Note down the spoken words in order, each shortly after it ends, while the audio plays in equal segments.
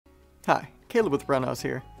Hi, Caleb with Brownells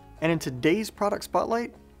here, and in today's product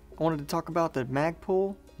spotlight, I wanted to talk about the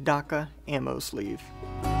Magpul DAKA ammo sleeve.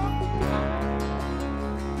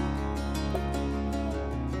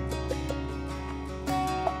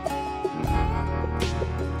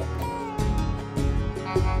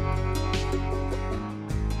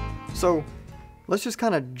 So let's just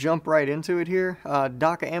kind of jump right into it here.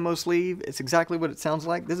 DAKA ammo sleeve, it's exactly what it sounds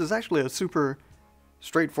like. This is actually a super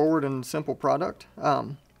straightforward and simple product.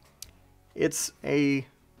 It's a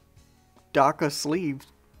DAKA sleeve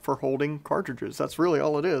for holding cartridges. That's really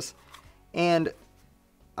all it is. And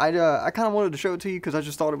I kind of wanted to show it to you because I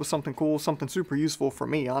just thought it was something cool, something super useful for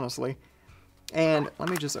me, honestly. And let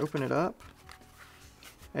me just open it up.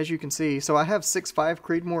 As you can see, so I have 6.5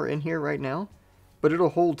 Creedmoor in here right now, but it'll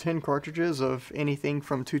hold 10 cartridges of anything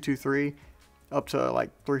from 223 up to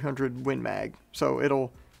like 300 Win Mag. So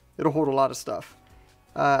it'll hold a lot of stuff.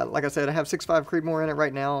 Like I said, I have 6.5 Creedmoor in it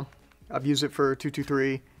right now. I've used it for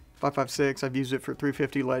 223, 5.56. I've used it for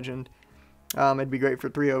 350 Legend. It'd be great for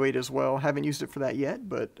 308 as well. Haven't used it for that yet,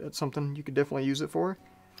 but it's something you could definitely use it for.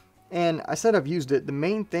 And I said I've used it. The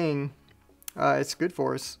main thing it's good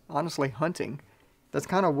for is honestly hunting. That's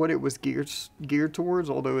kind of what it was geared towards,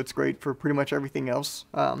 although it's great for pretty much everything else.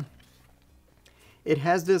 It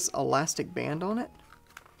has this elastic band on it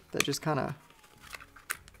that just kind of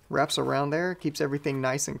wraps around there, keeps everything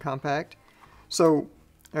nice and compact. So,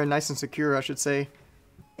 or nice and secure, I should say.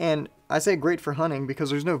 And I say great for hunting because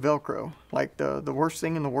there's no Velcro. Like the worst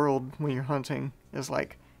thing in the world when you're hunting is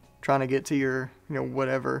like trying to get to your,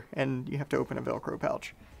 whatever, and you have to open a Velcro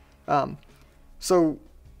pouch. So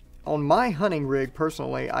on my hunting rig,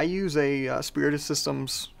 personally, I use a Spirited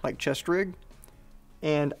Systems like chest rig,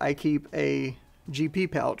 and I keep a GP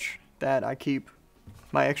pouch that I keep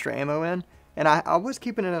my extra ammo in. And I was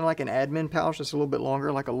keeping it in like an admin pouch that's a little bit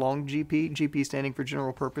longer, like a long GP. GP standing for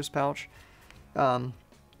general purpose pouch. And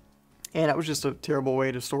that was just a terrible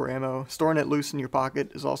way to store ammo. Storing it loose in your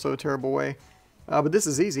pocket is also a terrible way. But this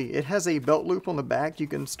is easy. It has a belt loop on the back. You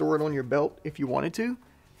can store it on your belt if you wanted to.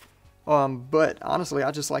 But honestly,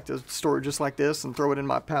 I just like to store it just like this and throw it in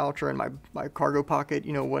my pouch or in my cargo pocket,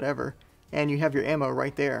 whatever. And you have your ammo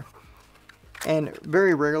right there. And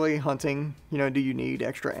very rarely hunting, do you need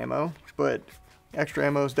extra ammo, but extra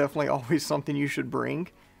ammo is definitely always something you should bring.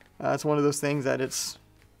 It's one of those things that if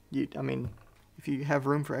you have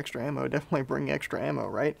room for extra ammo, definitely bring extra ammo,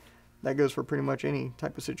 right? That goes for pretty much any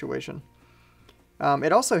type of situation.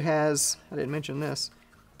 It also has, I didn't mention this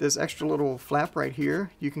extra little flap right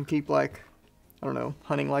here. You can keep like, I don't know,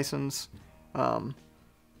 hunting license,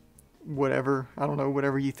 whatever,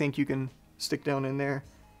 whatever you think you can stick down in there.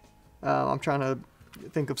 I'm trying to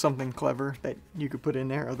think of something clever that you could put in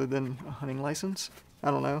there other than a hunting license. I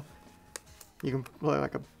don't know. You can put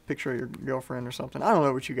like a picture of your girlfriend or something. I don't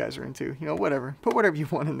know what you guys are into. Whatever. Put whatever you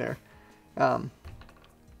want in there. But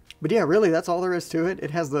yeah, really, that's all there is to it. It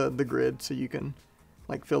has the grid, so you can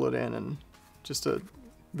like fill it in, and just to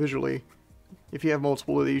visually, if you have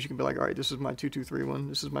multiple of these, you can be like, all right, this is my 223 one.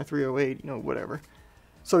 This is my 308. Whatever.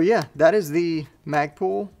 So yeah, that is the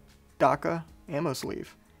Magpul DAKA ammo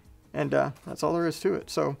sleeve. And that's all there is to it.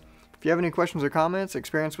 So if you have any questions or comments,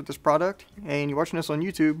 experience with this product, and you're watching this on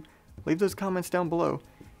YouTube, leave those comments down below.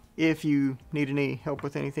 If you need any help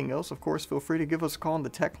with anything else, of course, feel free to give us a call on the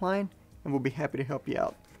tech line, and we'll be happy to help you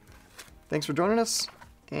out. Thanks for joining us,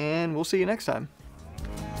 and we'll see you next time.